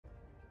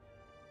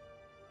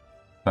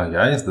Hi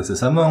guys, this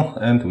is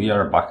Emnel, and we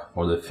are back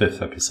for the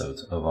 5th episode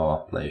of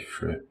our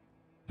playthrough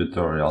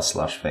tutorial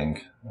slash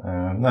thing.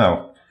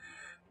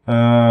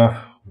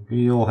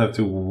 We'll have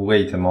to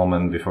wait a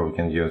moment before we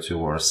can go to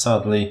war,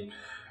 sadly.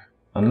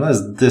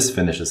 Unless this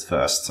finishes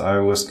first. I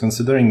was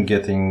considering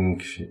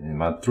getting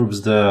my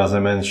troops there, as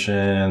I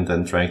mentioned,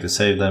 and trying to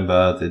save them,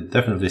 but it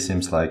definitely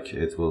seems like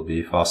it will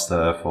be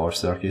faster for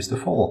Syracuse to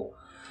fall.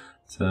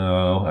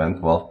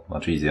 Well,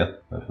 much easier,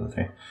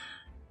 definitely.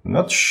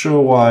 Not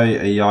sure why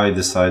AI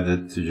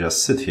decided to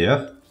just sit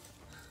here.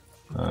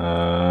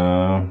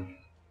 From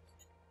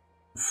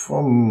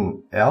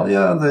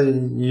earlier, they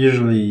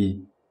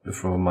usually,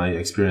 from my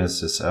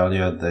experiences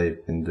earlier,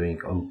 they've been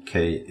doing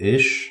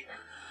okay-ish.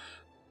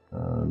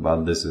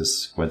 But this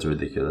is quite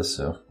ridiculous,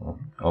 so,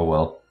 oh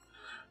well.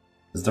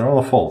 It's their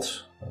own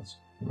fault.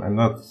 I'm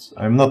not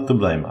to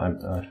blame. I'm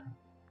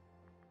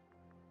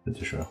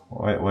pretty sure.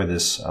 Why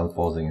this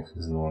unfolding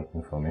isn't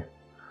working for me?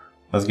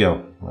 Let's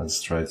go.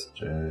 Let's try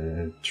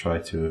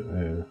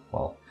to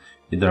well,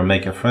 either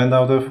make a friend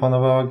out of one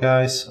of our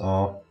guys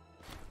or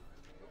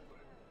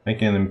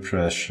make an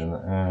impression.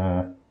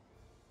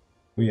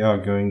 We are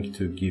going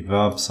to give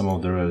up some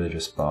of the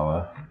religious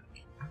power.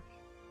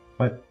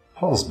 My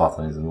pulse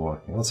button isn't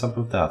working. What's up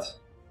with that?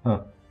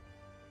 Huh.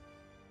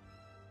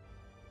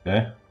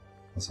 Okay,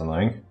 that's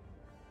annoying.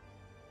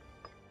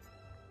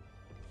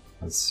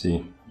 Let's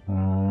see.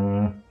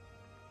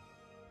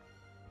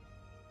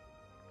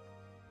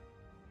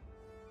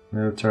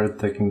 Military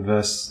tech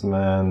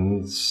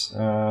investments.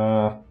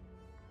 I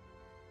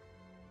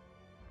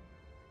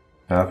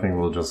think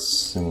we'll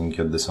just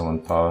get this on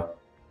power.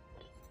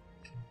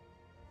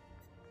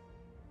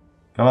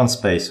 Come on,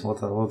 space.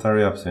 What are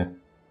you up to?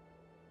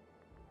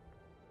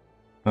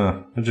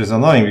 Which is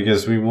annoying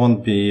because we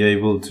won't be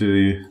able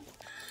to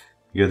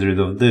get rid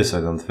of this,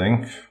 I don't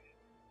think.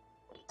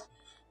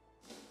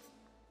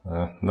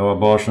 No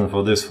abortion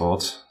for this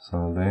fort,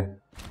 sadly.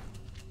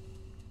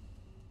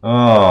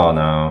 Oh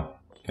no.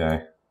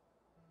 Okay.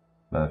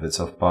 Benefits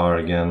of power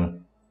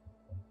again.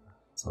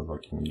 It's not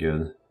looking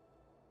good.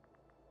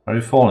 Are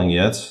you falling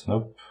yet?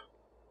 Nope.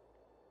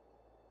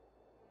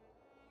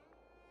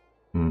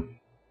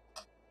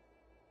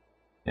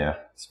 Yeah,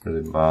 it's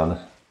pretty bad.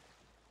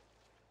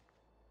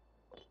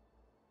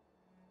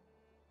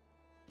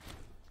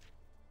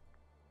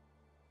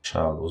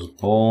 Child was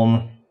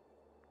born.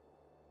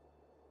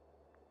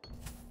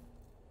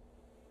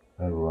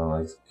 Everyone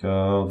likes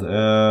God.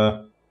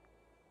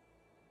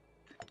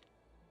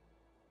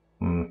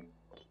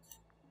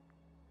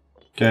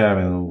 Okay, I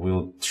mean,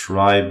 we'll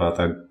try, but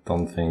I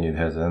don't think it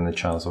has any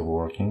chance of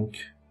working.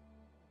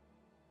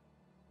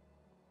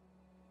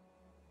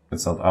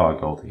 It's not our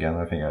gold again,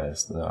 I think I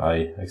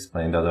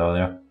explained that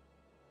earlier.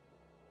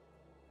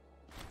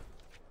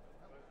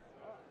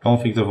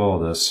 Conflict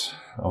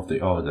of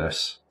the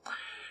orders.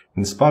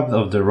 In spite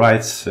of the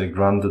rights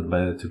granted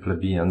to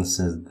plebeians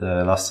since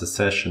the last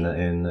secession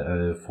in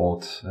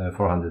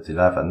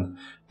 411,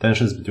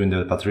 tensions between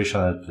the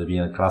patrician and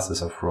plebeian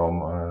classes of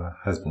Rome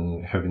have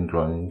been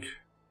growing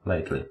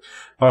lately,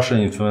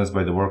 partially influenced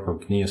by the work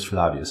of Gnaeus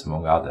Flavius,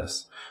 among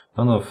others.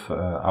 None of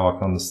our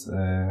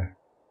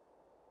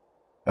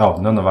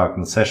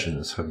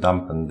concessions have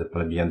dampened the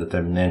plebeian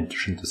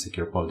determination to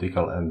secure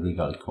political and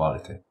legal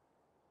equality.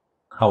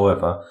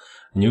 However,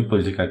 a new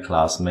political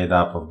class made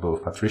up of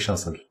both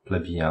patricians and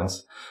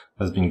plebeians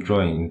has been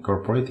growing,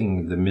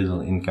 incorporating the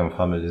middle-income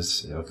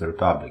families of the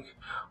Republic.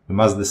 We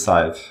must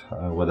decide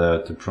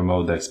whether to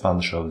promote the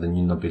expansion of the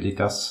new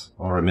nobilitas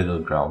or a middle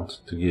ground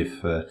to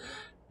give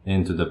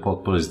in to the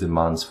populist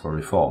demands for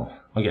reform.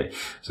 Okay,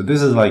 so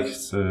this is like...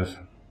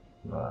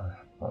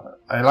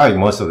 I like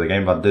most of the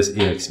game, but this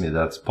irks me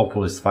that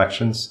populist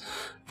faction is,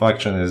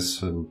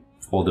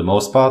 for the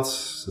most part,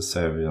 to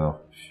say, you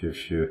know,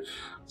 few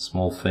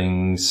small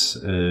things,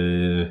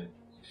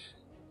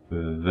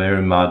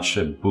 very much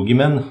a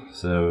boogeyman.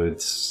 So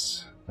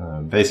it's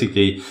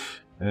basically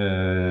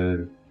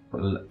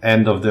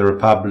end of the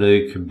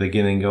Republic,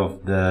 beginning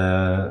of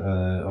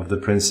the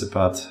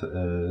Principate,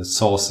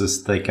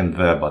 sources taken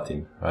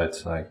verbatim, right?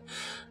 Like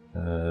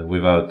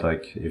without,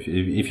 like,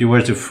 if you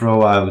were to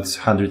throw out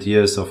 100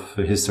 years of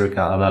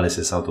historical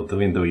analysis out of the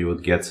window, you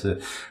would get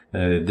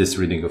this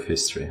reading of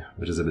history,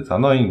 which is a bit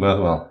annoying, but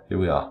well, here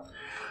we are.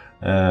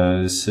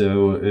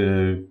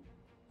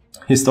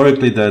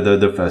 Historically,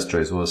 the first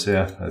choice was,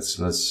 yeah,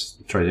 let's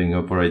try to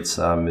incorporate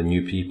some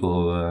new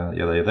people,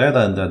 yada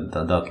yada, and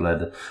that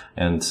led,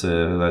 and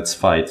let's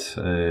fight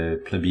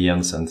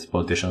plebeians and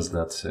politicians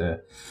that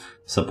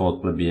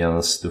support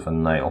plebeians tooth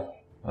and nail.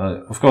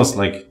 Of course,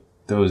 like,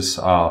 those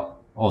are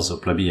also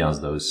plebeians,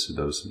 those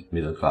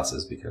middle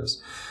classes,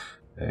 because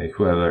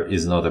whoever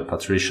is not a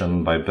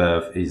patrician by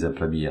birth is a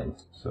plebeian.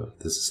 So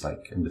this is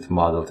like a bit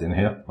muddled in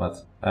here,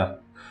 but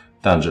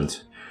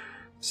tangent.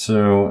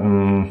 So,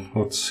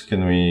 what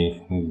can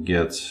we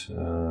get?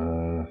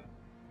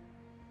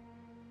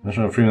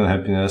 National freedom and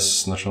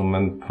happiness, national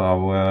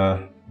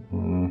manpower,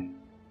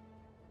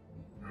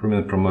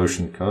 freedom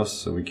promotion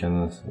costs, so we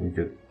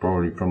could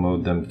probably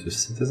promote them to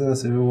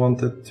citizens if we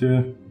wanted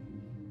to.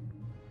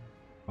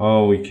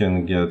 or we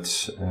can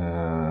get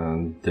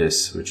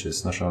this, which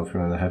is national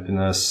freedom and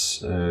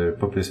happiness,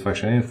 populist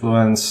faction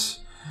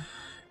influence,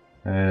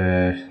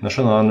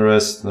 national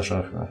unrest,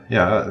 national,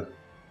 yeah,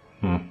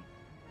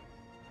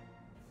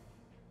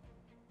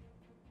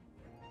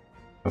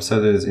 I've said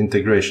it is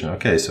integration.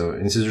 Okay, so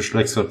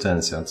institutional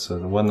exortensia. So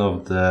one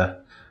of the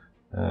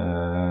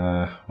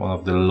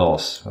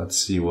laws. Let's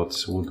see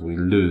what would we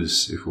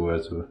lose if we were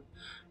to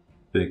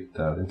pick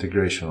that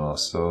integration law.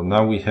 So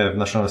now we have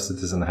national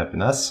citizen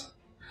happiness,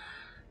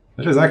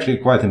 which is actually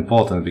quite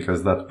important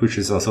because that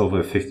pushes us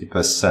over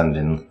 50%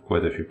 in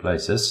quite a few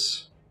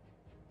places.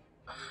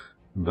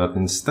 But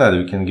instead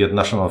we can get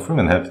national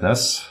freedom and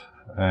happiness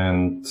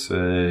and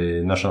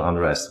national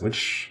unrest,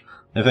 which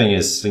I think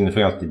is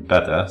significantly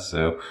better.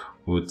 So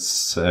would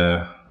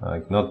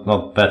like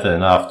not better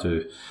enough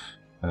to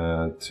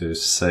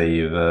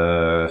save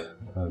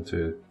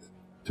to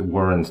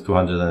warrant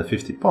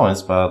 250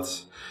 points,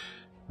 but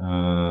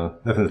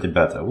definitely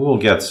better. We will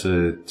get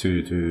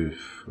to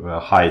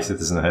high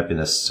citizen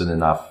happiness soon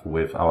enough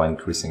with our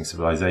increasing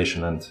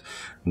civilization, and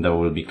there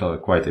will be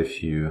quite a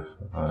few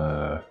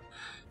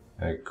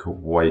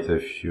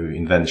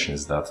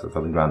inventions that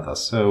grant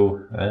us.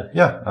 So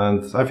yeah,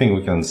 and I think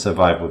we can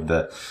survive with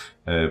the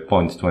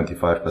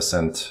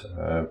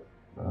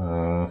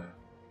 0.25%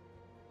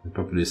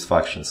 populist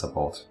faction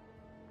support.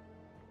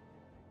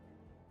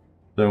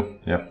 So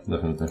yeah,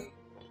 definitely,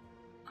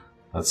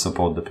 let's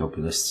support the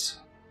populists,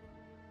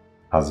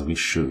 as we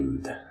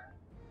should.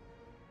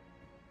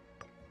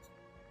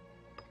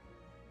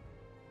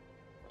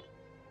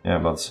 Yeah,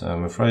 but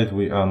I'm afraid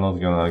we are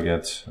not gonna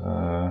get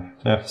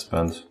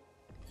spent.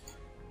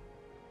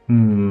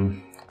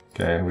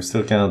 Okay, we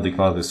still cannot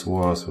declare these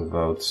wars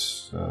without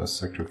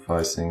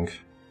sacrificing.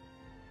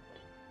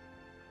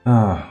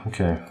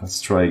 Okay,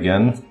 let's try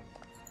again.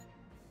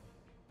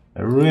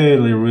 I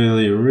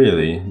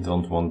really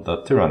don't want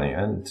that tyranny,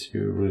 and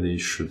you really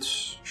should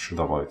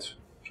avoid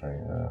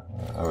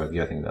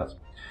getting that.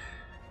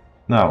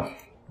 Now,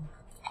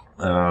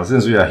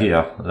 since we are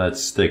here,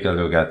 let's take a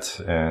look at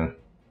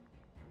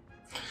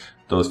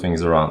those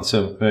things around.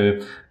 So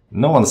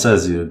no one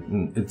says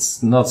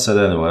it's not said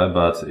anywhere,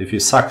 but if you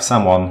sack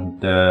someone,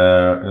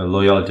 their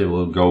loyalty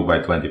will go by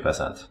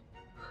 20%.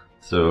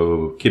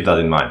 So keep that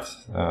in mind.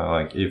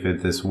 Like if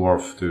it is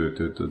worth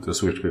to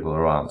switch people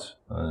around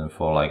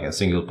for like a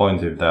single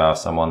point, if they are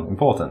someone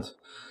important,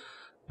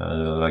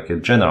 like a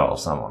general or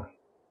someone.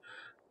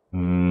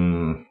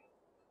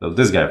 So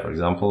this guy, for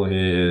example,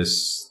 he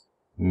is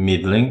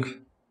middling,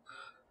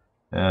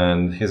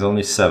 and he's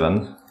only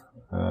 7.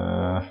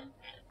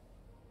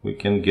 We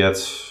can get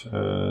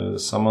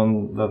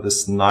someone that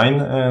is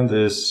 9 and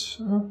is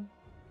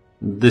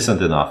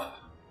decent enough.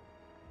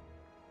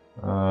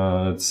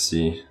 Let's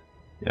see.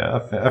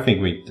 Yeah, I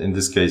think in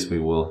this case we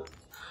will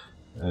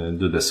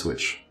do the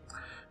switch.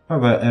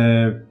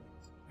 However,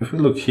 if we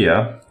look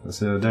here,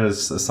 so there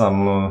is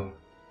something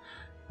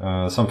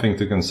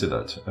to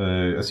consider.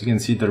 As you can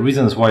see, the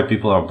reasons why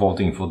people are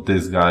voting for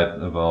this guy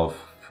above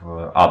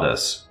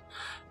others.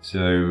 So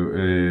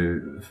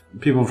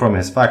people from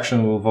his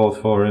faction will vote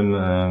for him,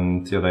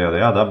 and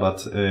yada,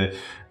 but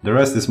the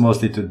rest is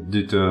mostly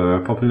due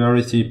to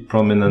popularity,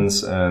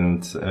 prominence,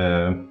 and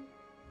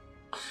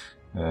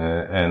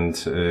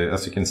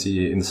as you can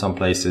see in some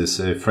places,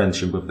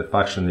 friendship with the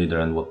faction leader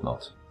and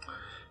whatnot.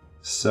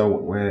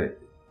 So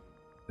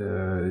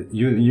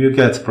you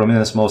get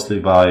prominence mostly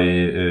by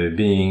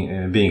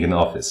being in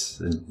office,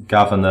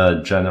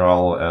 governor,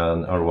 general,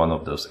 or one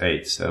of those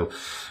 8. So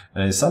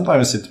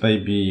sometimes it may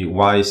be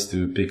wise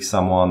to pick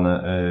someone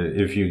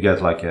if you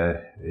get like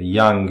a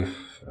young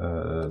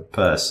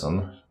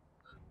person,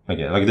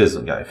 again, like this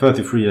guy,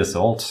 33 years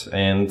old,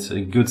 and a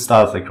good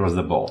start across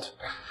the board.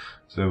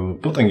 So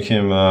putting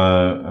him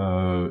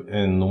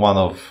in one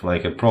of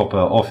like a proper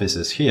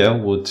offices here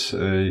would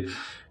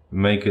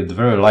make it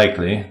very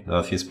likely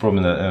that his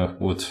prominence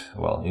would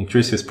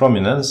increase his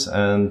prominence,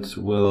 and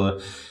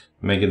will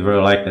make it very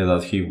likely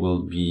that he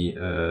will be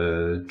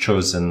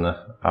chosen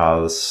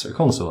as a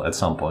consul at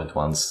some point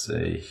once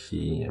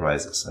he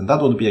rises. And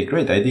that would be a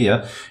great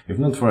idea, if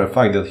not for the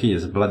fact that he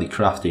is bloody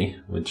crafty,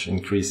 which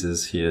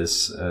increases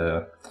his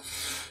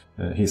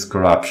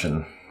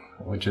corruption,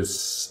 which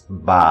is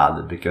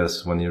bad,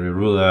 because when you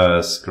rule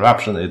as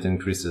corruption, it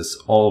increases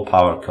all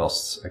power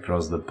costs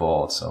across the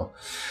board. So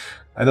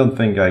I don't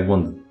think I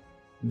want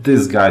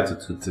this guy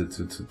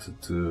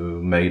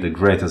to make the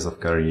greatest of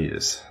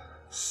careers,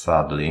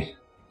 sadly.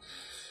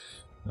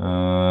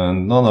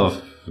 None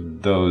of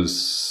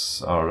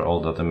those are all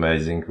that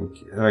amazing.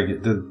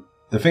 Like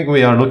the thing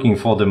we are looking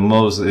for the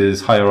most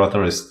is high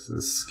oratory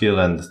skill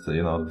and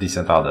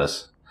decent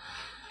others.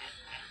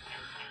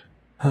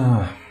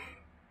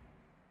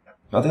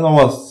 But you know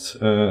what?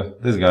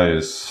 This guy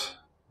is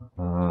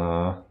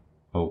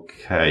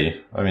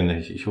okay. I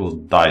mean, he will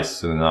die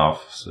soon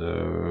enough.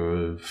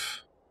 So,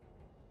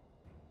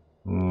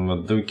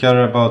 but do we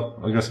care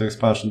about aggressive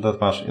expansion that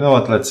much? You know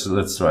what? Let's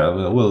try.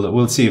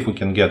 We'll see if we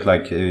can get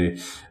like 2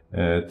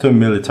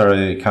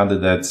 military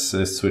candidates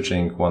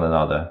switching one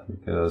another,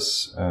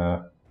 because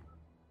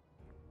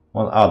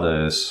One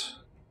other is...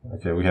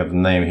 Okay, we have a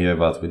name here,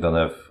 but we don't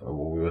have...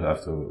 We will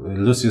have to...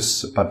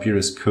 Lucius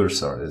Papyrus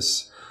Cursor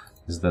is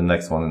the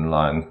next one in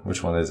line.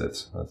 Which one is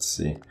it? Let's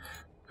see.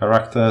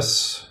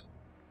 Characters...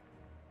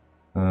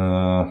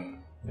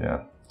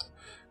 yeah.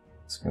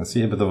 As you can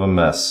see, a bit of a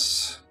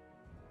mess.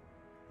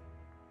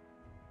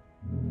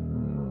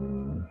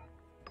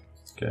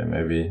 Okay,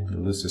 maybe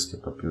Lucius the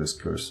Papyrus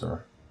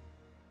Cursor.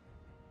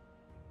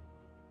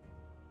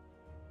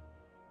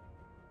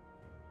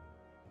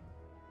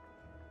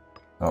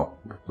 Oh,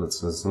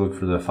 let's look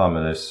through the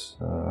families.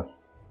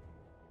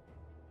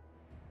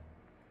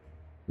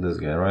 This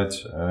guy, right?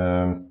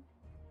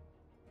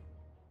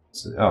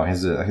 Oh,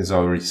 he's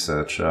our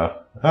researcher.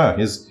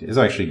 He's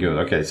actually good.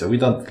 Okay, so we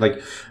don't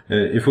like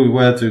if we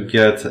were to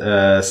get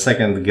a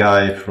second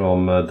guy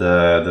from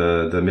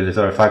the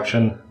military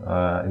faction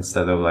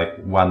instead of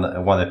like one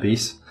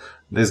apiece,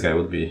 this guy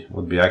would be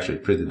actually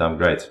pretty damn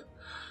great.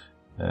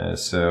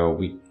 So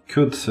we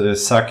could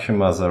sack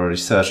him as a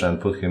researcher and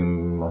put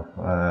him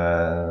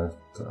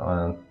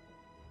on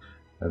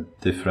a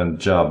different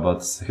job,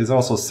 but he's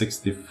also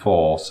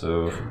 64,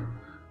 so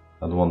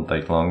that won't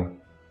take long.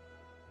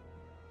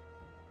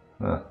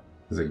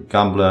 He's a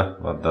gambler,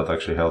 but that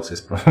actually helps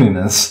his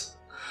prominence.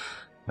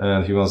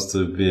 And he wants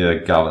to be a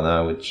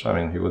governor, which, I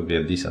mean, he would be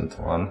a decent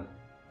one.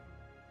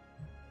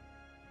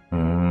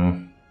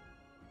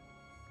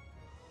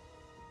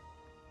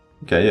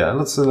 Okay, yeah,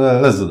 let's do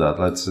that.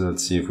 Let's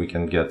see if we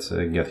can get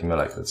him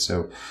elected.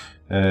 So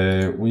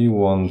we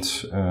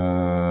want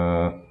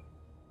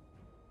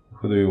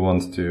who do we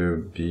want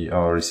to be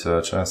our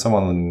researcher?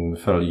 Someone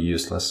fairly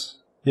useless.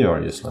 You are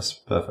useless.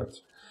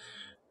 Perfect.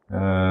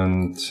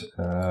 And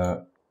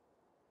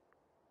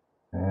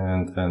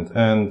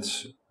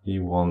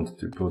you want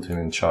to put him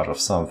in charge of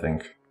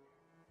something.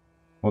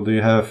 What do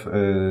you have?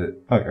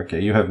 Okay,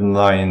 you have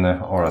 9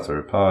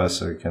 oratory power,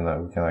 so we can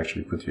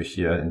actually put you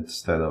here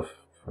instead of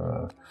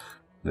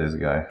this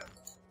guy.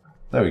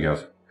 There we go.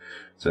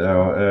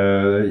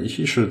 So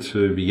he should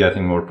be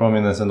getting more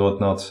prominence and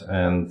whatnot,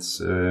 and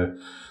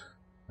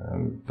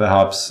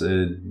perhaps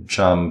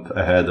jump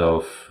ahead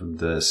of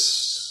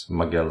this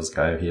Magel's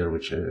guy here,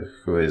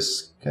 who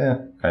is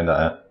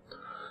kinda.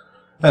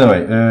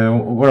 Anyway,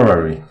 where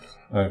were we?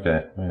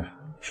 Okay, yeah,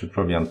 should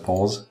probably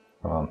unpause.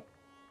 Come on.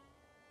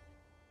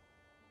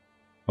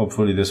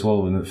 Hopefully this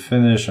wall will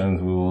finish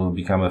and we will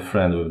become a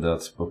friend with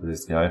that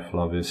populist guy,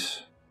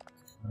 Flavius.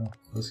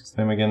 What's his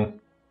name again?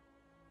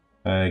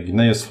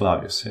 Gnaeus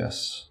Flavius,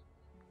 yes.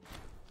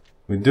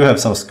 We do have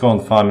some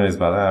scorned families,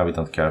 but we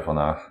don't care for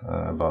now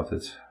about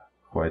it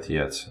quite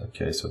yet.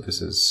 Okay, so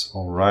this is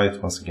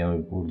alright. Once again,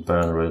 we will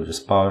burn religious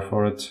power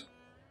for it.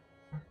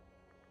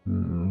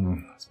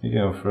 Speaking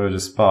of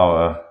religious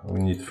power, we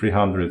need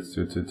 300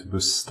 to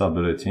boost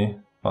stability.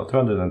 Oh,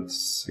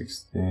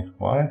 260.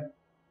 Why?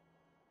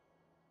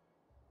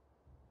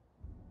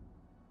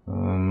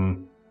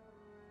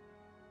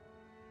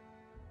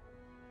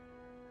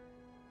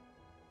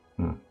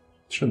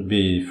 Should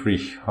be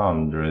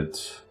 300.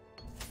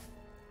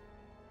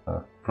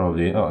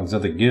 Probably. Oh,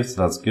 exotic gifts,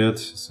 that's good.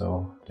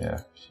 So, yeah,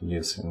 she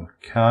gives him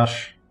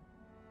cash.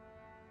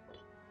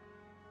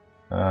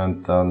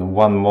 And then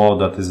one more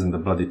that is in the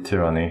bloody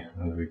tyranny,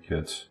 and we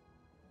could...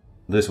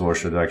 This war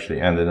should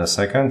actually end in a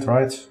second,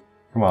 right?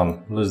 Come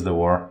on, lose the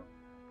war.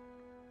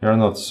 You're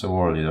not a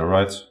war leader,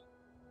 right?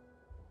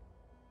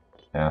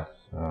 Yeah,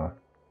 so...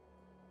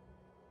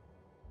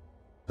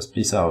 Just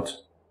peace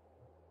out.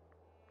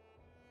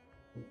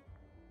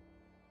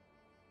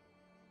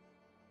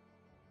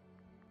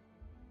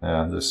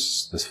 Yeah,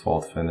 this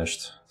fought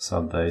finished.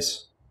 Sad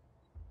days.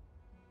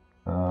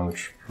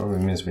 Which probably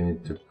means we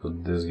need to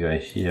put this guy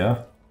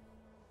here.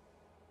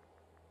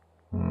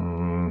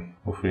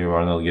 Hopefully we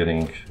are not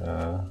getting...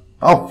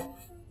 Oh!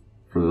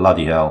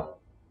 Bloody hell.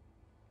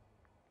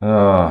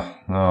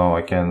 No,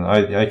 I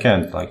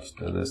can't, like,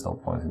 there's no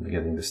point in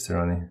getting this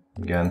tyranny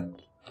again.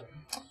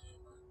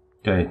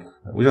 Okay,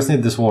 we just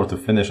need this war to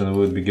finish and it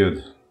would be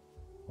good.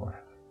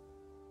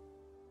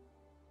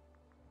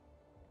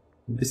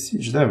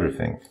 Besieged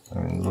everything. I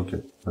mean,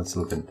 let's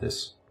look at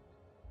this.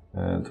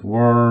 And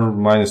war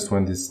minus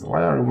 20.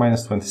 Why are we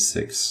minus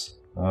 26?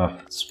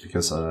 It's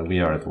because we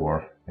are at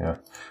war. Yeah.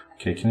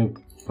 Okay, can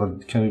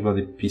we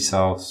bloody peace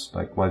out?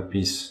 Like white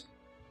peace?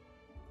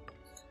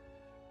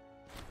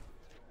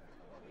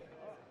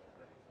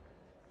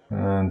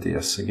 And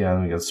yes,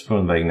 again we got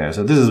Spoonbag now.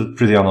 So this is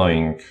pretty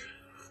annoying.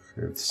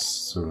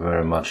 It's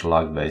very much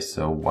lag based.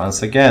 So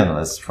once again,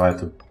 let's try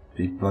to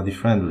be bloody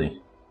friendly.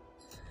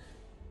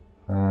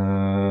 I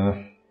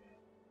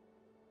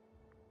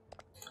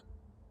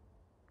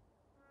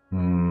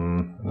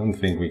don't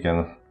think we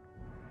can.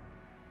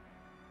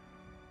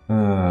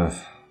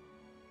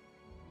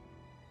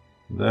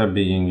 They're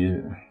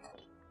being.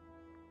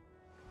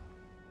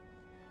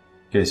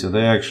 Okay, so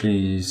they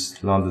actually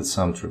landed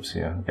some troops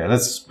here. Okay,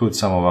 let's put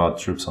some of our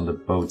troops on the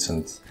boats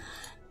and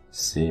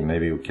see,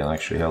 maybe we can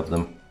actually help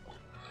them.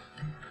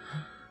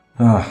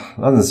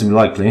 Doesn't seem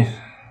likely.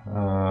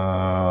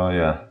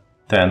 Yeah,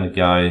 10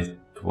 guy.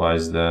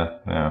 Twice the,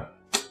 yeah.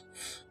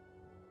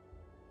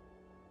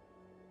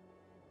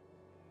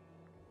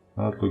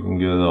 Not looking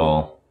good at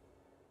all.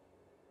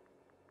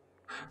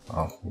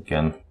 Oh,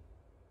 again.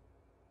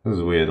 This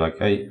is weird,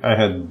 like I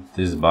had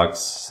these bugs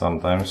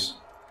sometimes.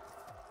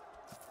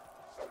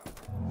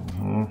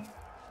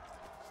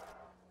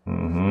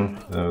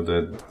 So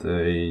that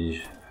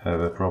they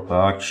have a proper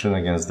action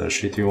against their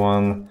shitty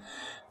one.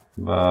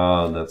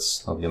 But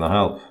that's not gonna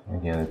help.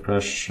 Again,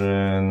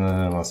 impression,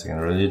 once again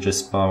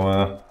religious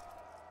power.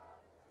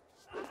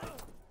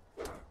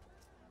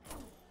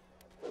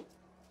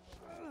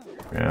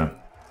 Yeah,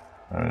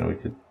 I mean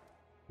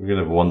we could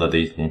have won that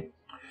easily.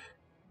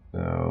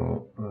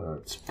 So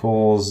let's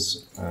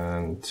pause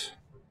and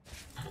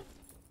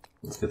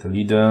let's get a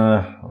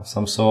leader of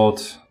some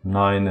sort.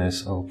 9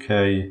 is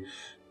okay.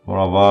 More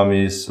of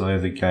armies, so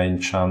they gain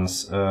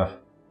chance. Okay,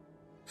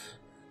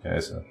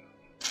 so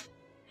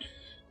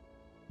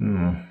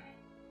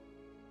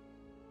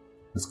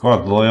it's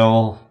quite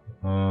loyal.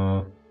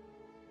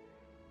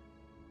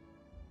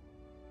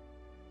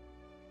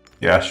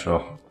 Yeah,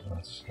 sure.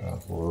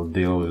 We'll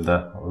deal with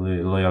the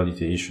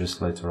loyalty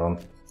issues later on.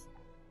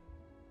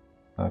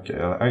 Okay,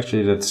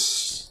 actually,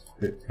 let's.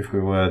 If we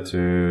were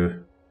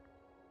to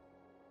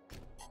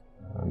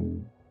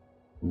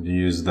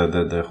use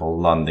the whole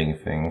landing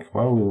thing,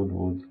 why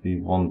would we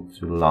want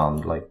to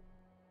land? Like,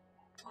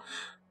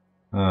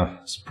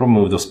 it's a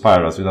problem with those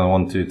pirates. We don't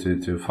want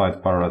to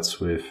fight pirates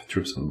with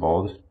troops on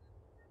board.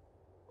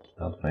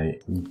 That may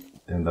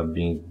end up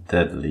being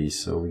deadly.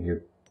 So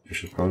we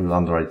should probably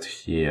land right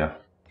here.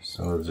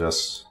 So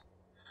just.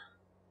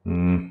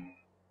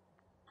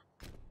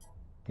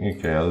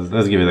 Okay,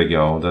 let's give it a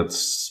go.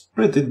 That's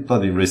pretty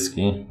bloody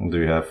risky. Do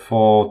we have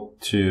 4,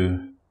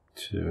 2,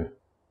 2?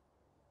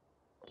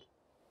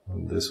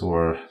 This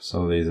war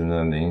so late in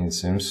ending, it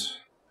seems.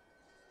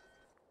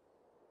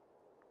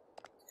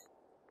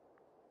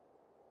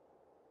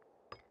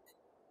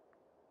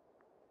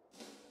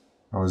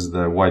 How is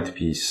the white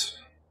piece?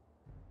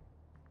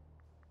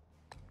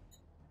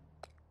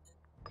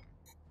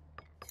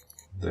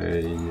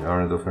 They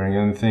aren't offering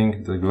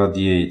anything. The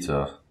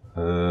gladiator.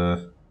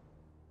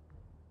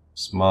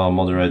 Small,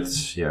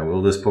 moderate. Yeah,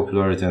 will this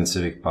popularity and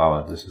civic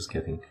power? This is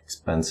getting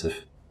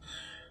expensive.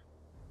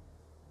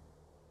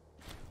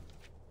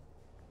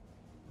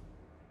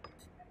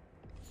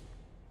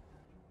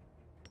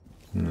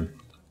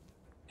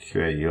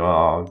 Okay, you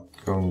are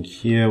going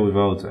here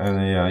without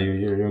any.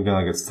 You're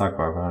gonna get stuck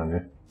by, aren't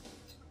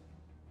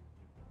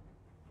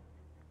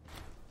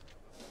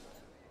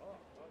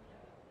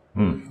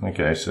you?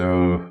 Okay,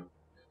 so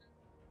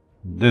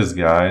this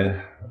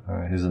guy,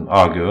 he's an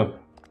Argo.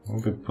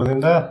 We put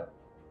him there?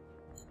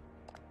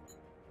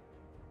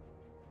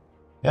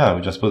 Yeah,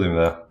 we just put him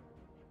there.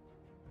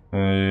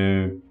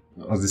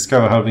 Was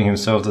discovered helping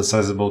himself a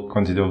sizable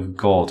quantity of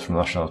gold from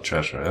national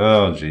treasure.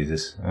 Oh,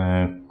 Jesus.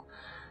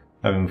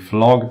 Have him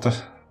flogged.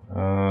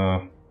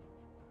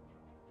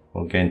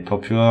 Will gain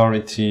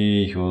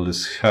popularity, he will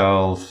lose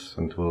health,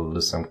 and will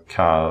lose some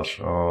cash.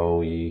 Oh,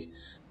 we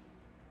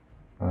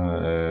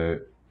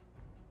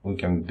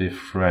can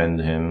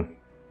befriend him.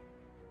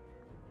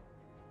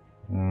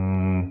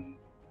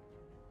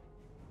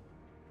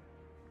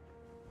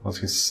 What's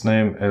his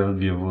name?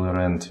 Elbio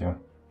Vulnerantio.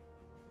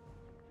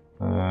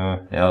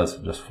 Yeah, let's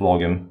just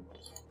flog him.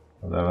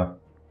 Whatever.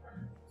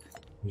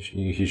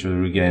 He should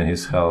regain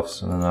his health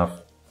soon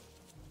enough.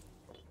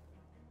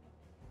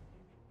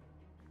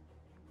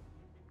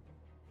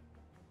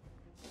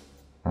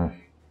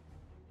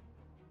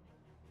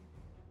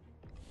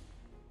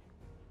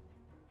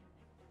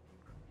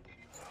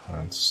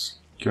 Let's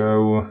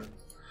go.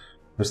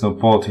 There's no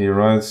port here,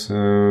 right?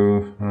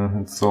 So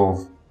it's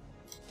all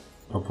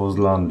opposed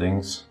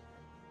landings.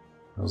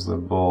 There's the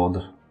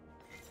board.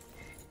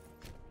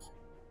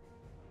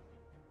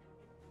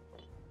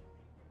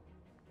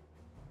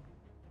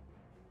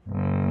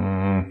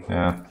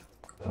 Yeah,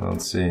 I don't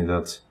see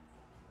that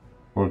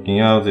working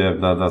out. Yeah,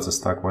 that's a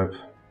stack wipe.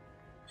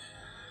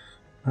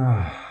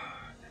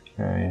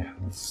 Okay,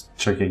 let's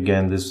check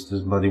again this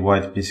bloody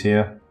white piece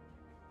here.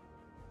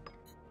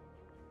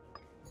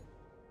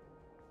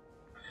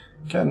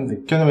 Can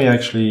we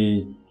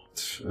actually?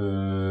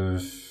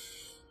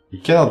 We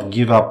cannot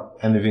give up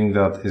anything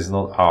that is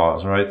not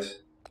ours, right?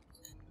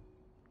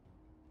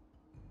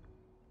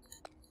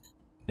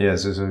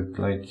 Yes, is it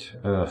like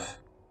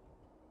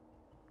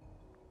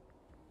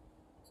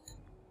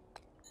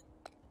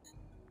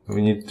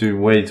we need to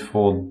wait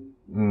for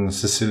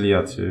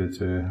Sicilia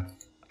to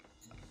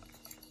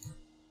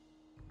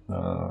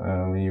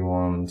we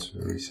want to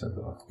reset.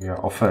 We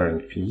are offering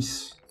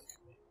peace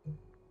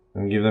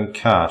and give them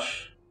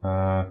cash.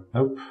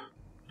 Nope.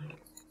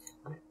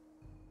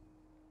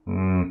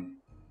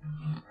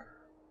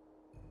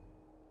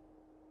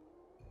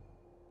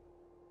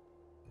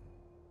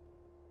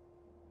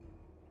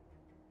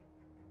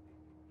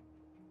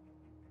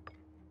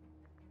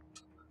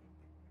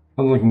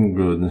 Not looking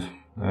good.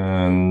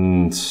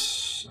 And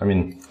I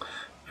mean,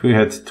 if we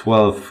had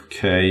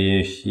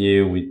 12k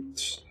here, we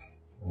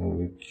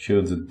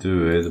could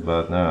do it,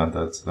 but no,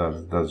 that's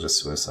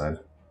just suicide.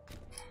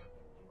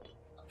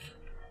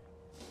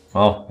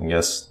 Well, I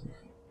guess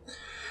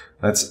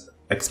let's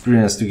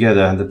experience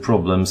together the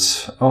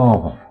problems.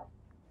 Oh,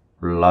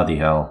 bloody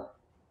hell.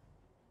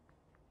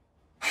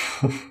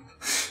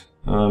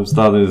 I'm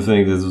starting to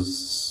think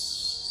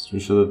we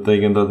should have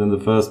taken that in the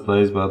first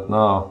place, but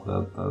no,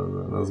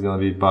 that's gonna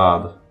be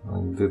bad.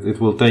 It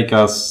will take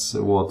us,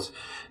 what,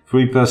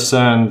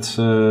 3%,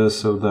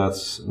 so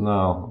that's,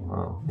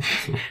 no.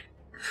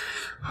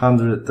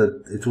 100,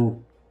 it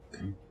will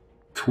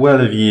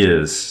 12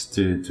 years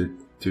to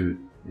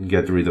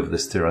get rid of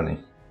this tyranny.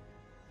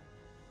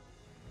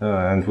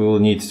 And we will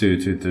need to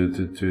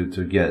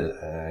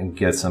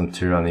get some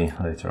tyranny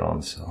later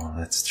on, so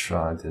let's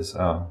try this.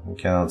 Oh, we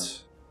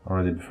cannot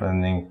already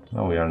befriending.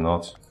 No, we are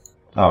not.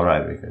 Oh,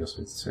 right,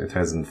 because it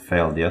hasn't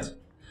failed yet.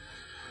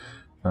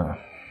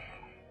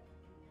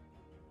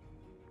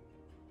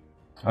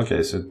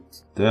 Okay, so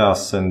they are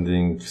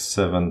sending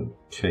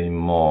 7k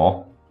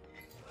more.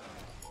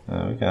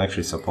 We can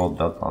actually support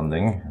that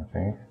landing, I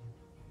think.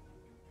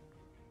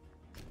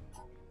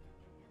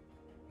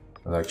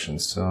 Election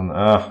soon.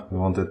 We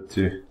wanted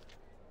to...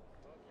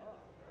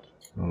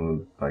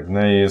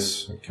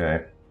 Agneus,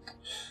 okay.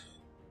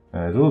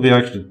 It will be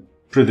actually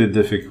pretty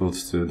difficult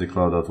to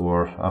declare that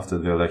war after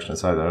the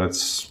elections either.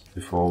 That's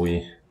before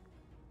we...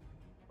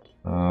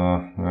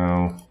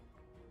 no.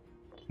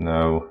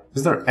 No.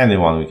 Is there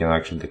anyone we can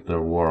actually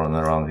declare war on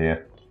around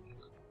here?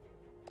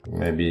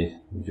 Maybe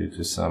due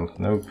to some...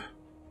 Nope.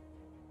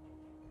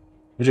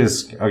 Which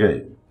is...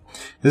 okay.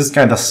 This is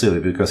kind of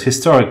silly, because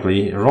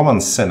historically, Roman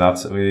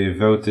Senate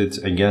voted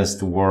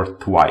against war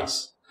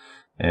twice.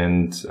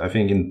 And I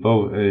think in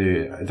both,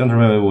 I don't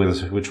remember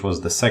which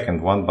was the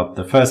second one, but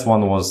the first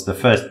one was the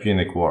First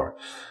Punic War.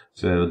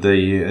 So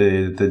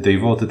they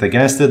voted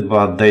against it,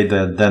 but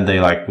then they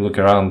like look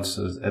around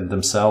at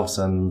themselves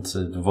and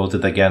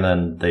voted again,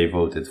 and they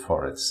voted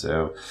for it.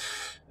 So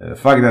the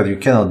fact that you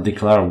cannot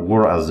declare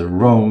war as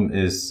Rome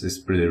is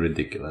pretty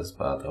ridiculous,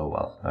 but oh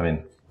well. I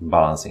mean,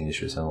 balancing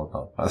issues and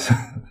whatnot, but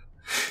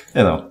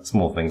you know,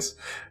 small things.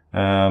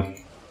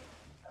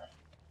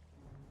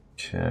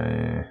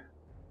 Okay.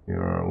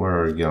 Where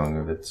are you going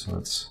with it? So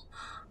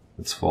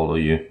let's follow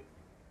you.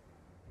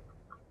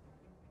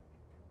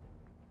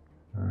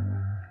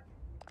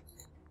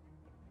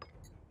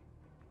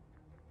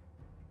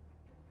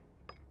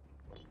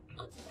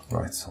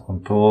 Right, on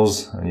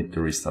pause. I need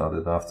to restart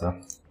it after.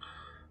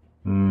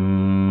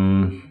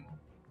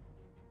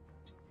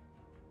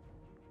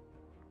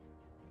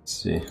 Let's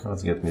see.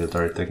 Let's get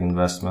military tech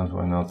investment.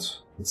 Why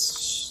not?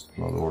 It's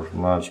not worth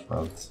much,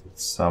 but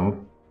it's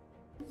some.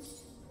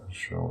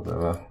 Sure,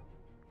 whatever.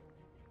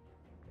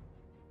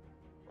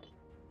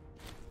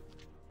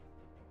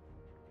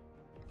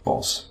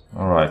 Pause.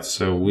 Alright,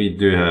 so we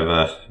do have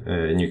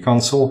a new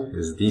consul.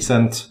 He's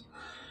decent.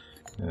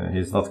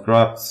 He's not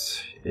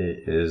corrupt. He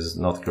is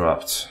not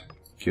corrupt.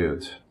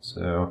 Good.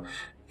 So,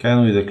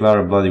 can we declare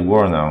a bloody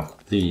war now?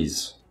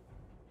 Please.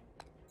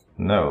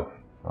 No.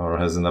 Or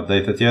hasn't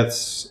updated yet?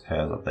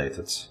 Has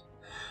updated.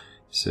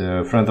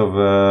 So, friend of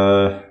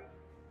a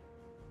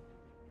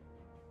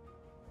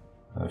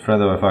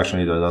faction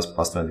leader, that's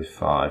plus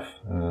 25.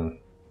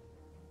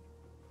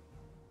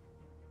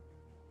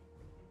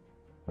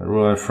 A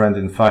ruler friend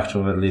in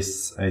faction with at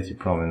least 80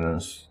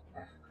 prominence.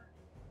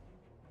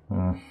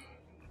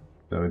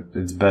 So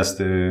it's best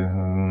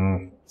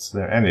to... is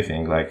there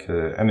anything, like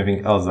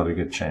anything else that we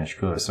could change?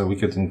 So we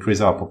could increase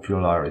our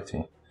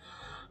popularity.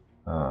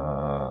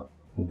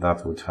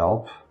 That would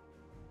help.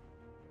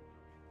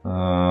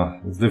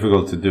 It's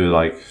difficult to do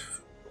like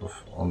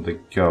on the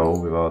go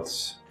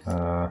without...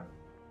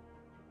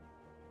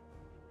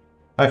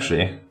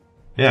 Actually,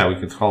 yeah, we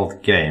could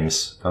hold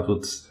games. That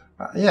would...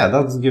 yeah,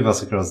 that would give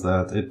us across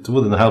that. It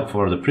wouldn't help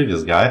for the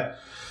previous guy,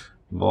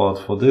 but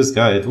for this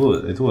guy it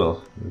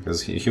will,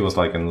 because he was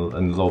like in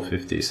low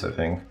 50s, I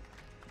think.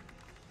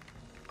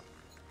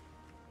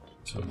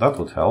 So that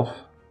would help.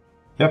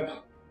 Yep,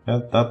 yeah,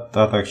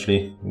 that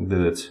actually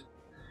did it.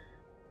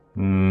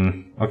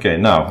 Okay,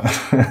 now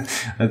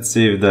let's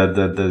see if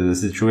the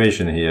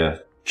situation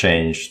here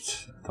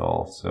changed at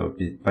all. So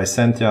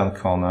Byzantia and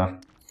Kona.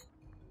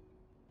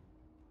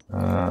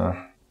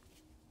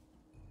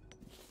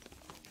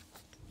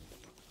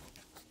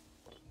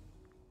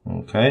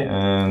 Okay,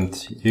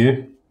 and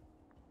you?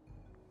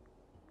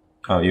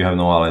 Oh, you have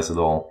no allies at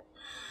all.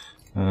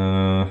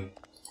 Yeah,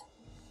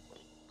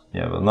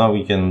 but now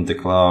we can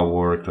declare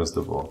war across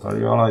the board. Are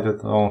you allied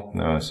at all?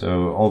 No,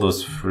 so all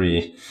those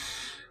three,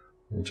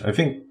 which I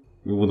think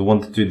we would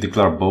want to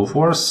declare both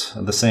wars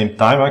at the same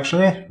time,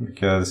 actually,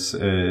 because,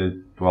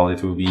 well,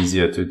 it will be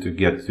easier to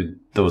get to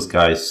those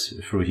guys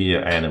through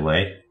here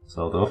anyway,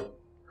 sort of.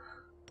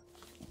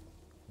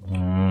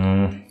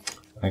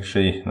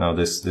 Actually, no,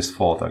 this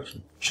fort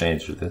actually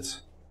changed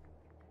it.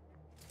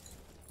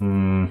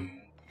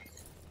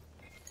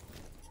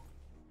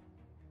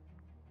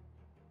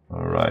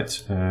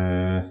 Alright,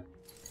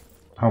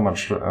 how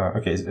much,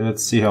 okay,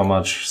 let's see how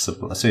much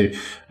supply. So,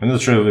 I'm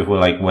not sure if we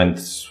like went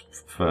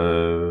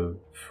through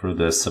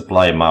the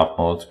supply map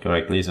mode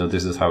correctly, so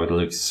this is how it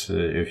looks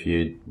if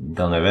you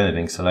don't have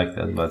anything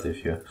selected, but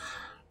if you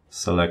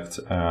select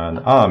an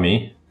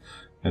army,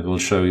 it will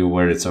show you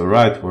where it's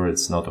alright, where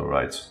it's not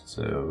alright,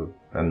 so,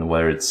 and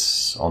where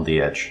it's on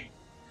the edge.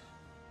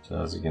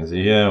 So as you can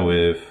see here,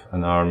 with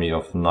an army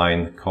of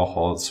 9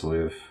 cohorts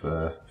with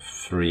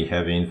 3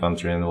 heavy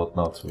infantry and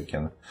whatnot, we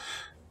can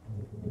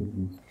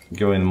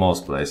go in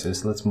most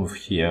places. Let's move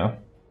here.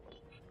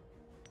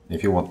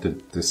 If you want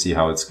to see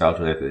how it's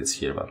calculated, it's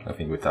here, but I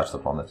think we touched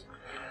upon it.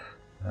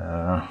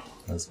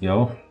 Let's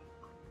go.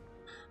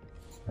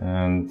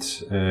 And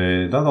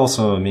that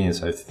also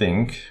means, I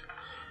think,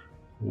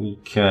 we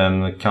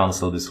can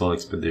cancel this whole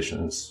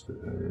expeditions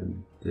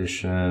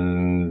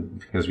edition,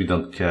 because we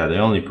don't care. They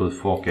only put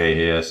 4K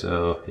here,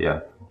 so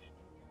yeah.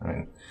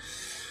 I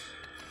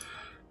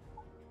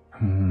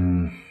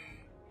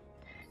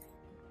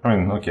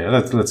mean, okay,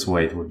 let's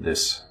wait with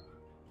this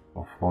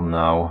for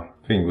now.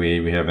 I think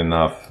we have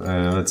enough.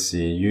 Let's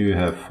see, you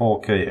have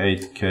 4K,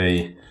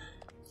 8K.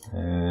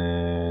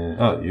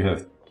 Oh, you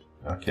have,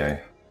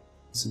 okay.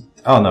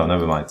 Oh no,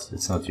 never mind.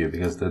 It's not you,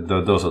 because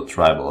those are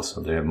tribal, so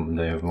they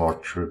have more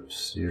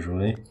troops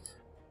usually.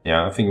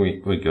 Yeah, I think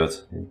we're good.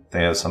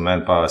 They have some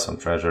manpower, some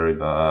treasury,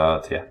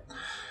 but yeah,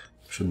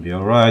 should be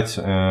all right.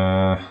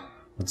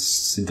 Let's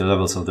see the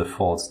levels of the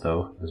forts,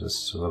 though. This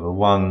is level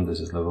 1. This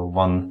is level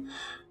 1.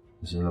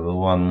 This is level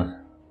 1.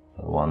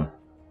 Level 1.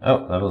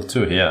 Oh, level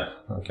 2 here.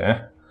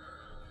 Okay.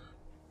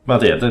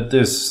 But yeah,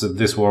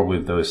 this war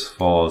with those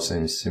 4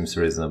 seems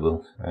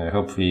reasonable.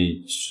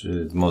 Hopefully,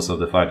 most of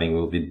the fighting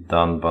will be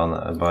done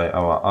by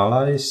our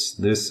allies.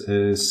 This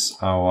is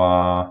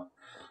our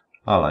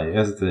ally.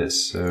 Yes, it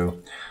is.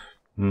 So,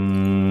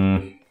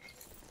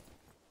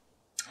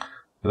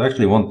 we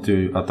actually want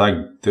to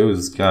attack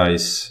those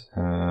guys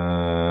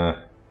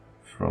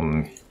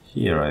from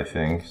here, I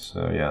think.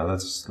 So yeah,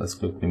 let's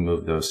quickly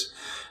move those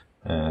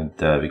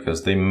there,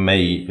 because they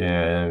may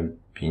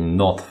be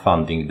not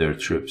funding their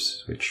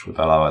troops, which would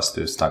allow us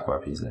to stack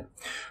up easily.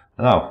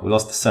 Now, we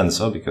lost the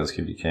censor because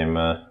he became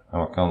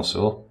our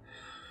consul.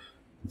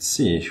 Let's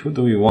see, who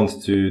do we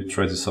want to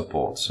try to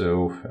support?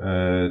 So,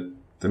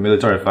 the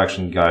military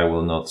faction guy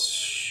will not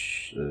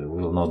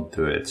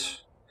do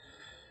it.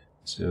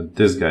 So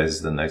this guy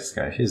is the next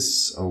guy.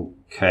 He's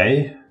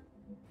okay.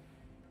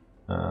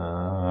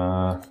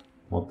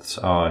 What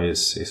are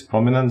his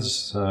prominence?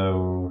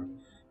 So,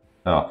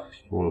 oh,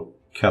 he will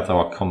cut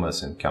our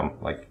commerce income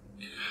like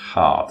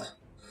hard.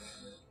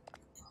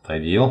 Not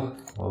ideal.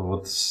 Well,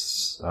 what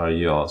are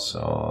yours? So,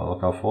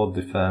 local fort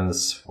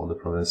defense for the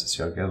provinces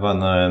you are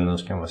governor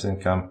and commerce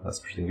income. That's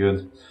pretty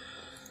good.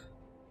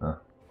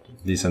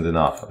 Decent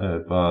enough,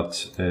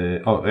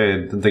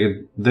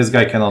 this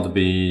guy cannot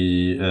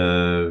be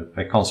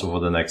a consul for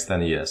the next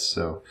 10 years.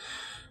 So,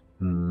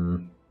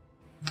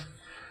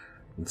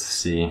 let's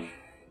see.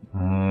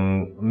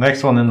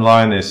 Next one in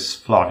line is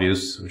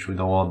Flavius, which we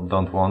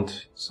don't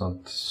want. It's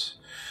not.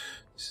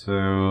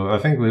 So I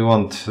think we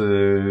want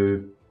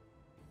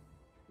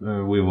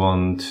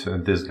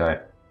this guy.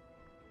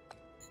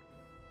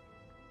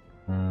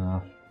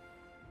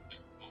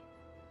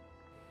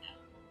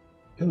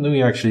 Can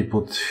we actually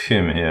put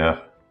him here?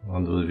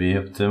 What would be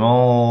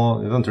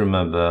optimal? I don't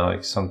remember.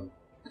 Like some.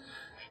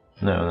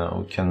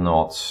 No, we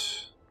cannot.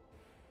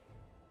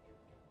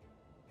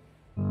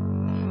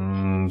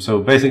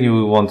 So basically,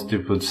 we want to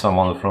put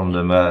someone from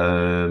the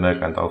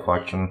mercantile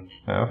faction.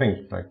 I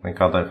think like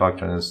mercantile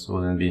faction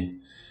wouldn't be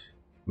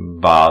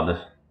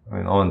bad. I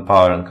mean, own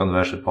power and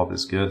conversion pop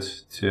is good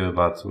too,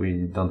 but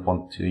we don't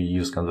want to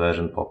use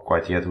conversion pop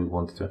quite yet. We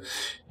want to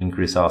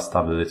increase our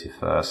stability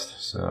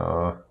first.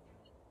 So,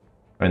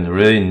 I mean,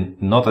 really,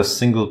 not a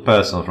single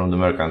person from the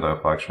mercantile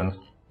faction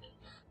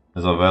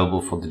is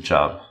available for the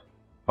job.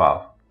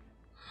 Wow.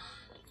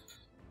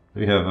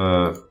 We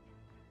have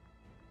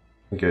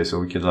okay, so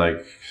we could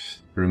like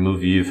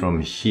remove you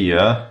from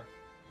here.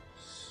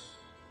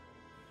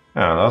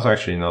 Yeah, that's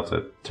actually not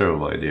a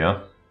terrible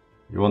idea.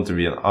 You want to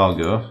be an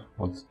algo.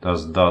 What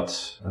does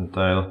that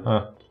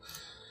entail?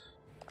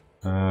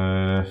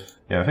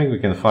 Yeah, I think we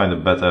can find a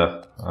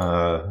better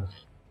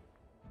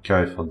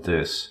guy for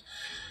this.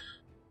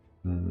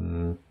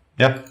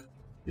 Yeah,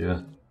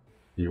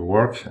 you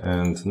work,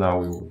 and now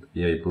we will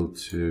be able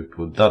to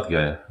put that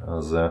guy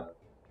as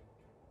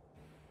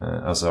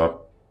our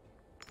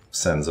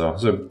sensor.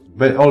 So,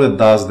 but all it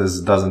does, this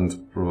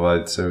doesn't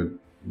provide. So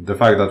the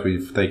fact that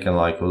we've taken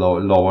like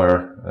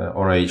lower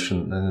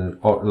oration,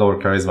 or lower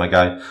charisma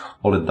guy,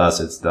 all it does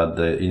is that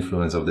the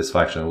influence of this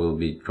faction will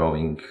be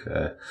growing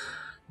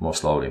more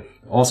slowly.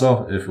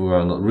 Also, if we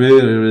are not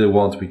really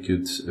want, we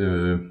could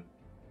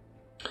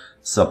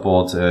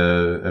support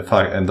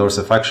endorse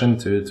a faction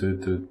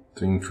to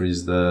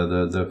increase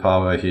the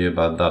power here,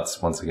 but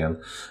that's once again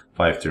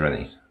 5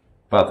 tyranny.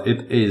 But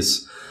it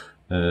is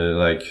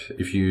like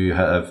if you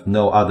have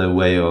no other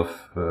way of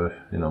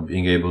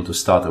being able to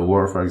start a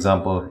war, for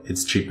example,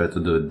 it's cheaper to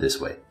do it this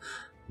way.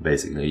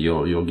 Basically,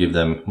 you'll give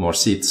them more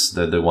seats,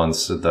 the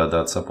ones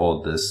that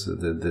support this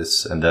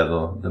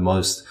endeavor the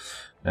most,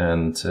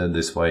 and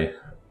this way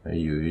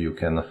you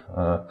can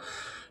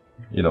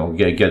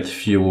get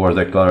fewer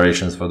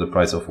declarations for the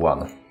price of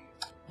one.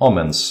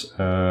 Omens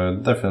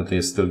definitely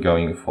is still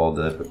going for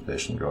the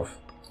population growth.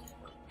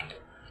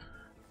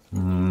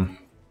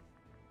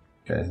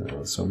 Okay,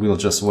 so we'll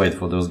just wait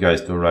for those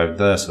guys to arrive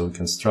there so we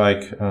can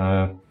strike.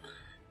 Yeah,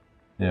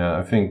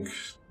 I think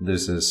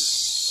this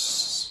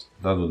is...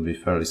 that would be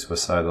fairly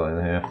suicidal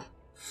in here.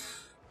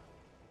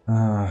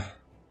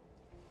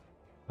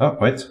 Oh,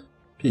 wait.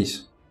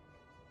 Peace.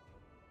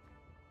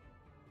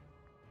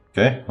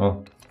 Okay,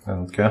 well, I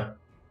don't care.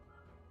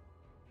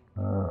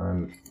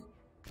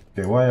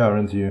 Okay, why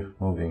aren't you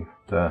moving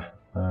there?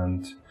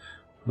 And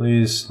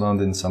please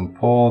land in some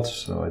port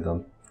so I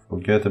don't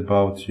forget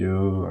about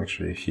you.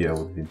 Actually, here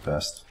would be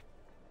best.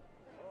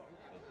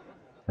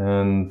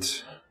 And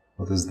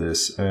what is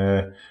this?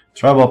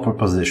 Tribal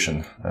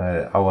proposition.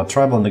 Our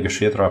tribal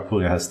negotiator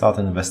Apulia has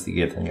started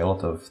investigating a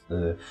lot of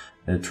the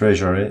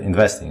treasury,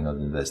 not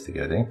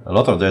investigating, a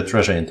lot of the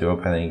treasury into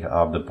opening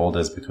up the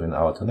borders between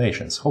our two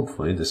nations.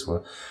 Hopefully this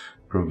will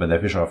prove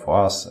beneficial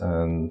for us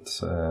and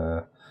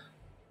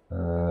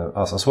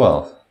us as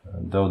well,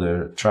 though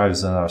the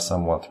tribes are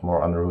somewhat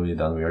more unruly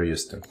than we are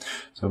used to.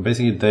 So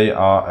basically they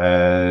are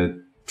a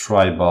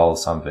tribal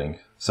something.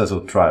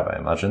 Settled tribe, I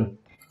imagine.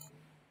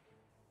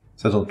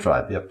 Settled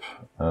tribe, yep.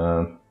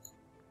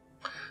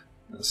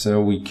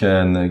 So we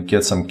can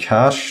get some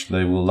cash,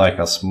 they will like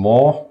us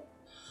more.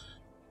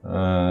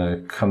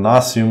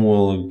 Canasium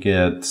will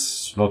get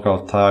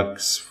local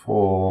tax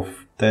for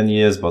 10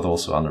 years, but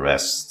also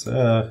unrest.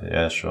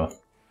 Yeah, sure.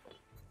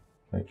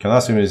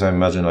 Canasium is, I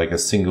imagine, like a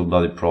single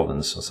bloody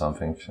province or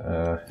something.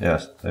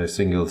 Yeah, a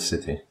single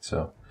city,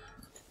 so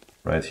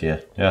right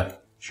here. Yeah,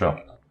 sure.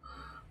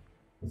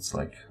 It's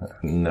like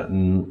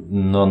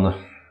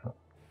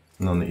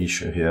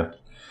non-issue here.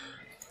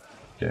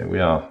 Okay, we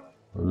are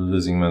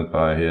losing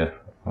manpower here.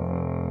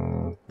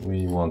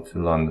 We want to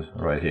land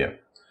right here.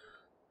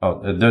 Oh,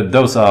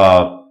 those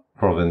are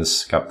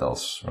province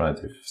capitals, right?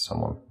 If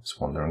someone is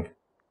wondering.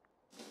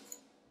 I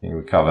think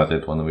we covered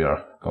it when we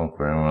are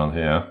conquering around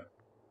here.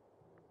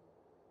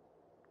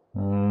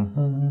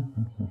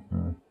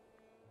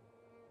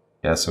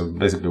 Yeah, so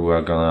basically we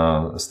are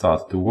gonna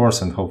start the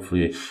wars and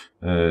hopefully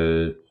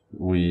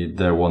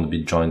there won't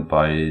be joined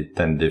by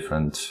 10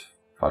 different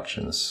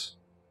factions.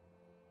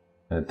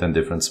 10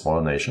 different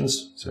smaller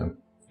nations, so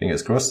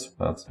fingers crossed,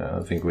 but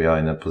I think we are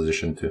in a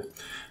position to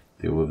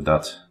deal with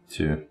that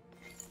too.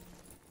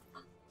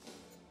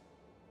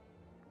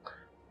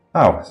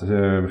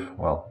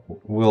 Well,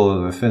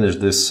 we'll finish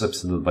this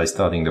episode by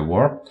starting the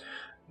war,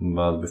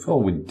 but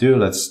before we do,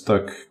 let's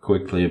talk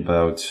quickly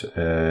about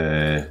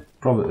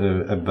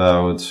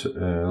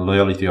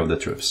loyalty of the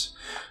troops.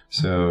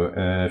 So,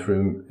 if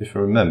you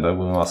remember,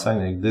 when I was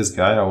assigning this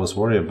guy, I was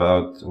worried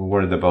about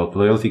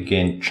loyalty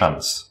gain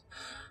chance.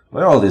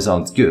 Loyalty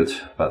sounds good,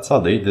 but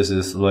sadly, this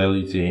is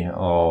loyalty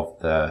of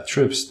the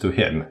troops to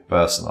him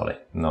personally,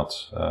 not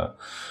to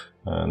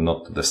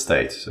the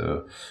state.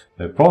 So,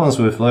 the problems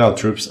with loyal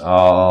troops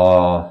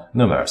are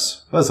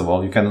numerous. First of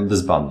all, you cannot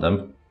disband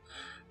them.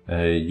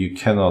 You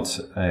cannot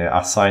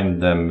assign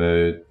them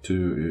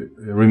to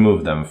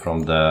remove them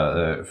from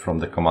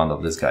the command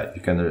of this guy.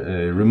 You can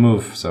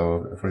remove.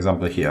 So, for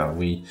example, here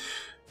we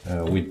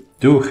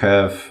do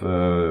have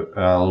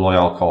a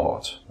loyal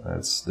cohort.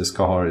 This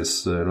cohort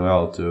is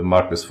loyal to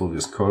Marcus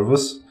Fulvius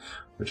Corvus,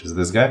 which is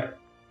this guy,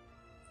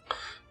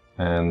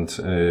 and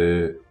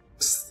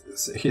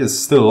he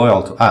is still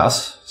loyal to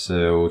us.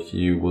 So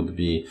he would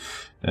be.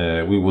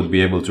 We would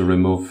be able to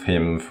remove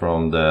him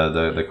from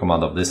the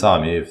command of this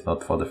army, if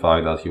not for the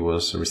fact that he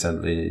was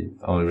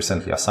only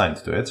recently assigned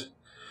to it.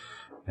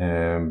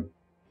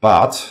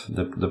 But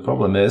the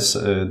problem is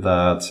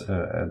that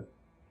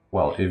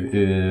well, if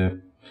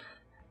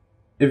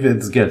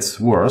it gets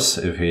worse,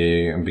 if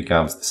he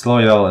becomes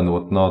disloyal and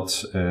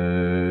whatnot,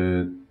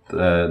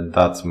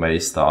 that may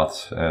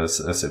start as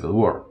a civil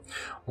war.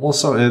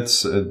 Also,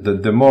 it's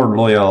the more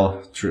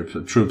loyal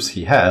troops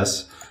he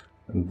has,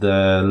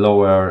 the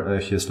lower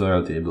his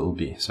loyalty will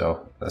be.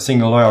 So a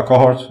single loyal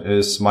cohort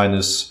is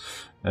minus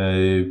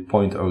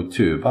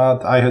 0.02,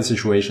 but I had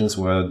situations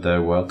where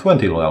there were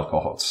 20 loyal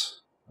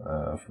cohorts.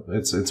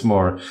 It's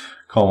more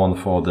common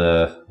for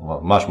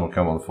much more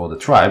common for the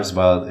tribes,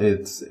 but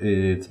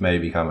it may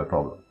become a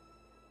problem.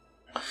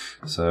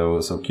 So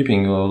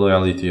keeping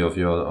loyalty of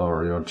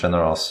your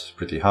generals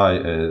pretty high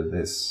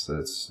is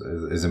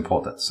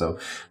important. So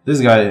this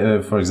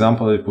guy, for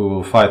example, if we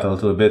will fight a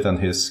little bit and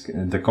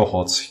the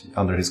cohorts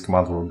under his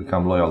command will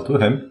become loyal to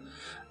him,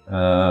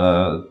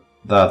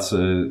 that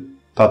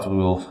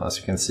will, as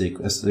you can see,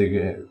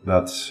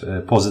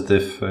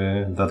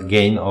 that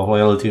gain of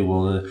loyalty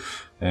will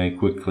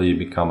quickly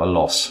become a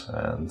loss,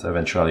 and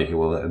eventually he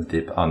will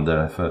dip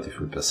under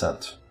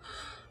 33%.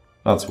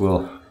 That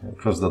will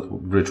cross that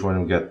bridge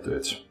when we get to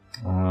it.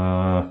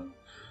 I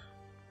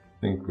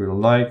think we'll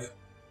like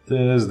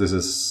this. This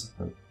is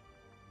a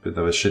bit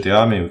of a shitty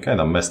army. We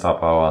kind of messed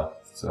up our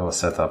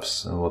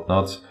setups and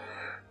whatnot.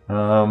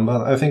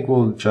 But I think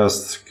we'll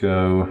just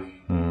go...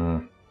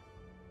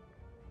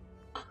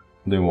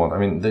 They want. I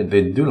mean,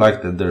 they do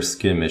like that they're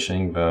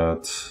skirmishing,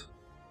 but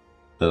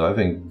I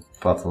think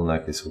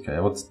bottleneck is okay.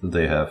 What do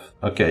they have?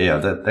 Okay, yeah,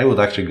 they would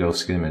actually go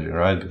skirmishing,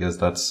 right? Because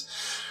that's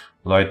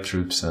light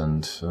troops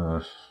and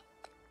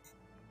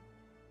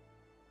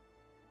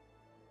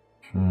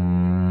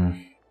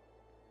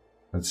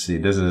Let's see,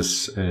 this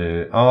is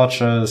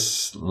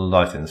archers,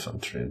 light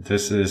infantry.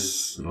 This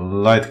is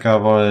light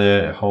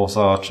cavalry, horse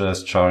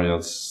archers,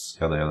 chariots,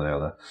 yada yada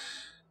yada.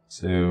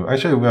 So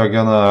actually we are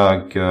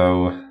gonna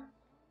go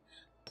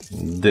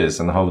this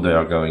and how they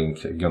are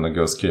gonna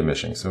go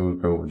skirmishing. So we'll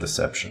go with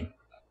deception.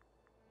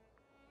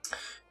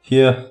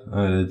 Here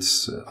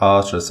it's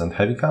archers and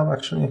heavy cav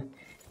actually.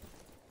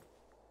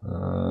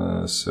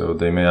 So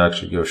they may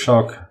actually go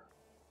shock.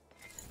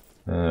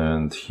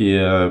 And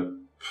here,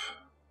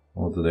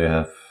 what do they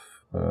have?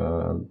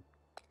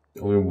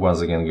 We'll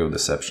once again go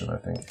deception, I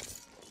think.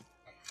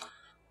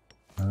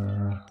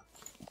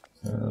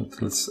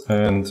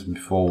 And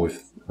before we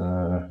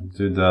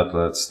do that,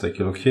 let's take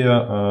a look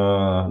here.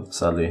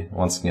 Sadly,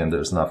 once again,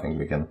 there's nothing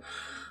we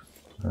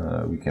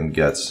can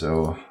get.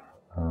 So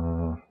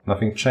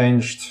nothing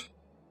changed.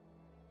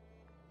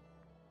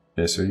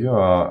 Okay, so you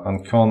are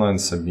Ancona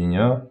and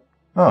Sabina.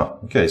 Ah,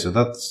 okay, so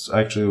that's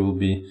actually will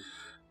be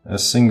a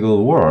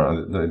single war,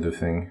 I do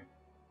think.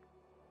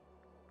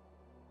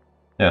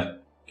 Yeah,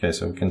 okay,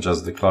 so we can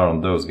just declare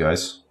on those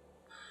guys.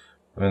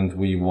 And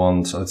we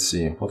want, let's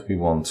see, what we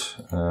want.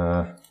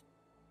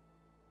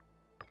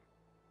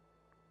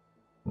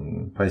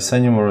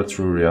 Picenium or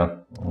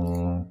Etruria?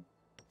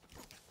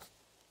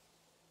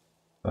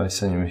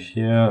 Picenium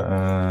here,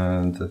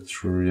 and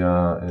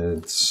Etruria,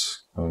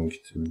 it's going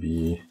to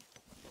be...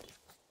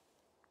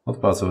 What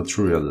parts of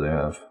Etruria do they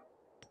have?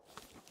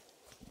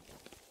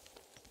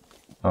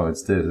 Oh,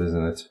 it's this,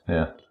 isn't it?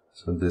 Yeah,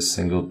 so this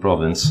single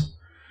province.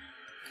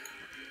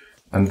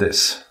 And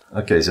this.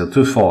 Okay, so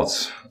two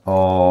thoughts.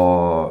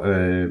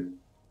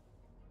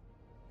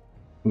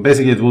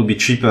 Basically, it will be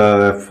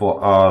cheaper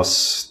for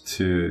us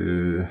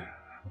to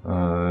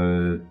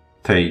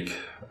take...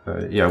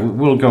 yeah,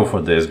 we'll go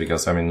for this,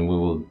 because, I mean, we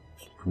will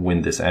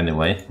win this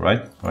anyway,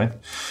 right?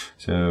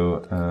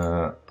 So,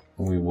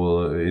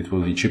 it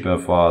will be cheaper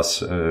for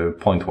us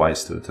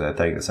point-wise to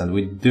take this, and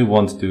we do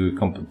want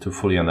to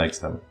fully annex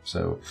them.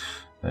 So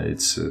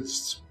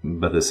it's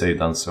better safe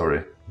than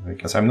sorry,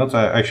 because I'm not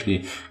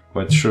actually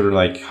quite sure.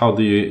 Like, how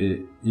do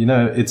you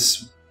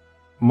it's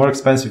more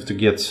expensive to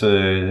get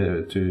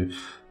to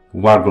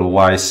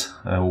Wargle-wise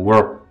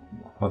work.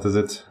 What is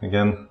it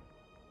again?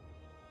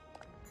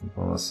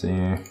 Let's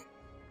see.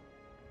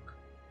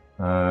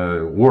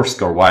 War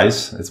score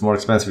wise, it's more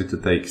expensive to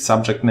take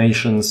subject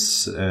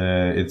nations.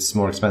 It's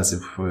more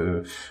expensive,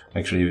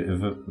 actually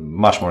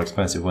much more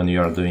expensive when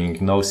you are doing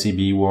no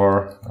CB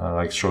war,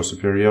 like show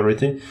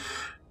superiority.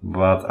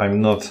 But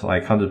I'm not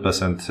like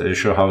 100%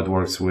 sure how it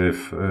works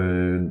with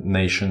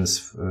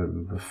nations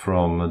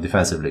from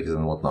defensive leagues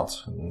and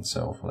whatnot.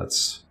 So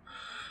let's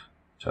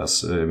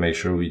just make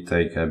sure we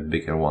take a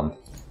bigger one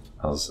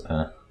as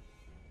a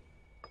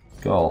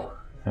goal.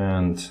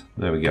 And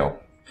there we go.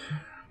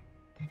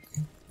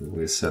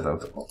 We set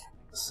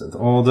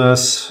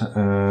orders.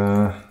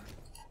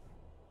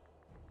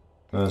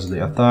 There's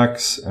the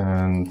attacks,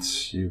 and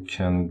you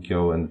can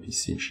go and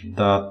besiege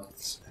that,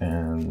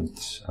 and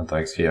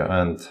attacks here.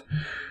 And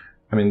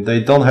I mean,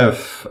 they don't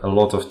have a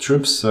lot of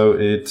troops, so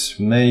it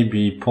may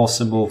be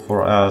possible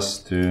for us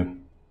to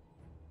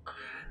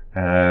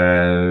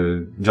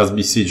just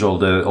besiege all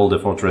the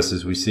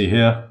fortresses we see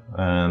here,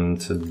 and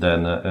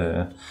then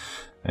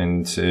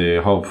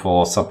hope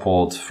for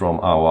support from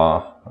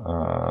our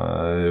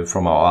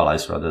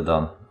allies rather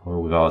than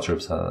with our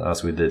troops,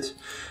 as we did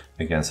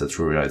against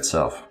Etruria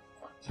itself.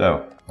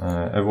 So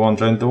everyone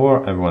joined the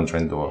war. Everyone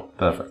joined the war.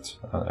 Perfect.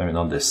 I mean,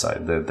 on this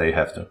side, they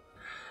have to.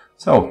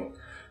 So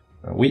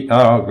we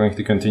are going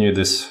to continue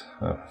this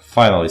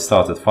finally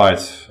started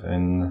fight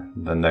in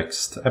the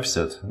next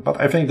episode.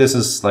 But I think this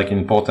is like an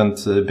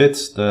important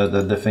bit.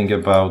 The thing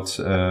about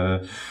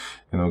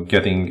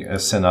getting a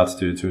Senate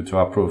to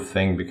approve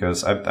thing,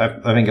 because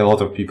I think a lot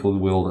of people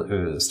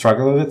will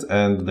struggle with it,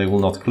 and they will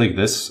not click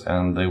this,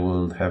 and they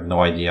will have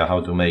no idea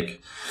how to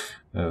make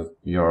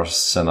your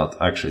Senate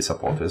actually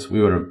support this.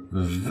 We were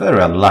very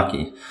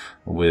unlucky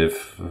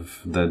with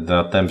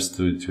the attempts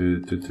to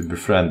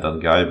befriend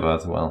that guy,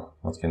 but well,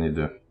 what can you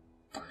do?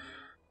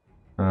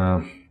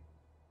 How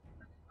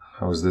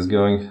is this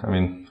going? I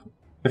mean,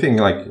 I think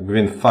like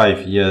within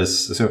 5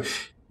 years, so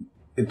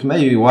it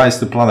may be wise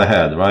to plan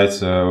ahead, right?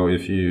 So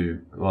if you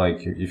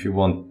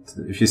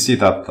see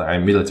that a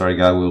military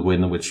guy will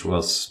win, which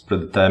was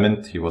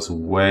predetermined, he was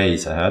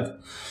ways ahead.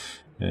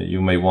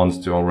 You may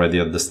want to already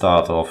at the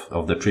start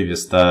of the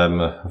previous term,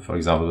 for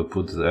example,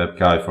 put a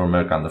guy from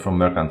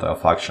mercantile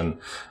faction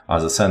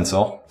as a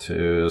censor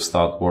to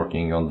start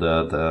working on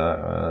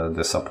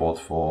the support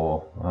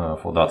for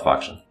that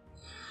faction.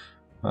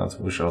 But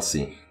we shall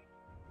see.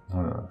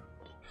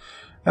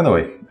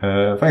 Anyway,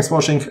 thanks for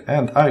watching,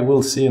 and I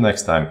will see you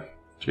next time.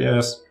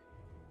 Cheers!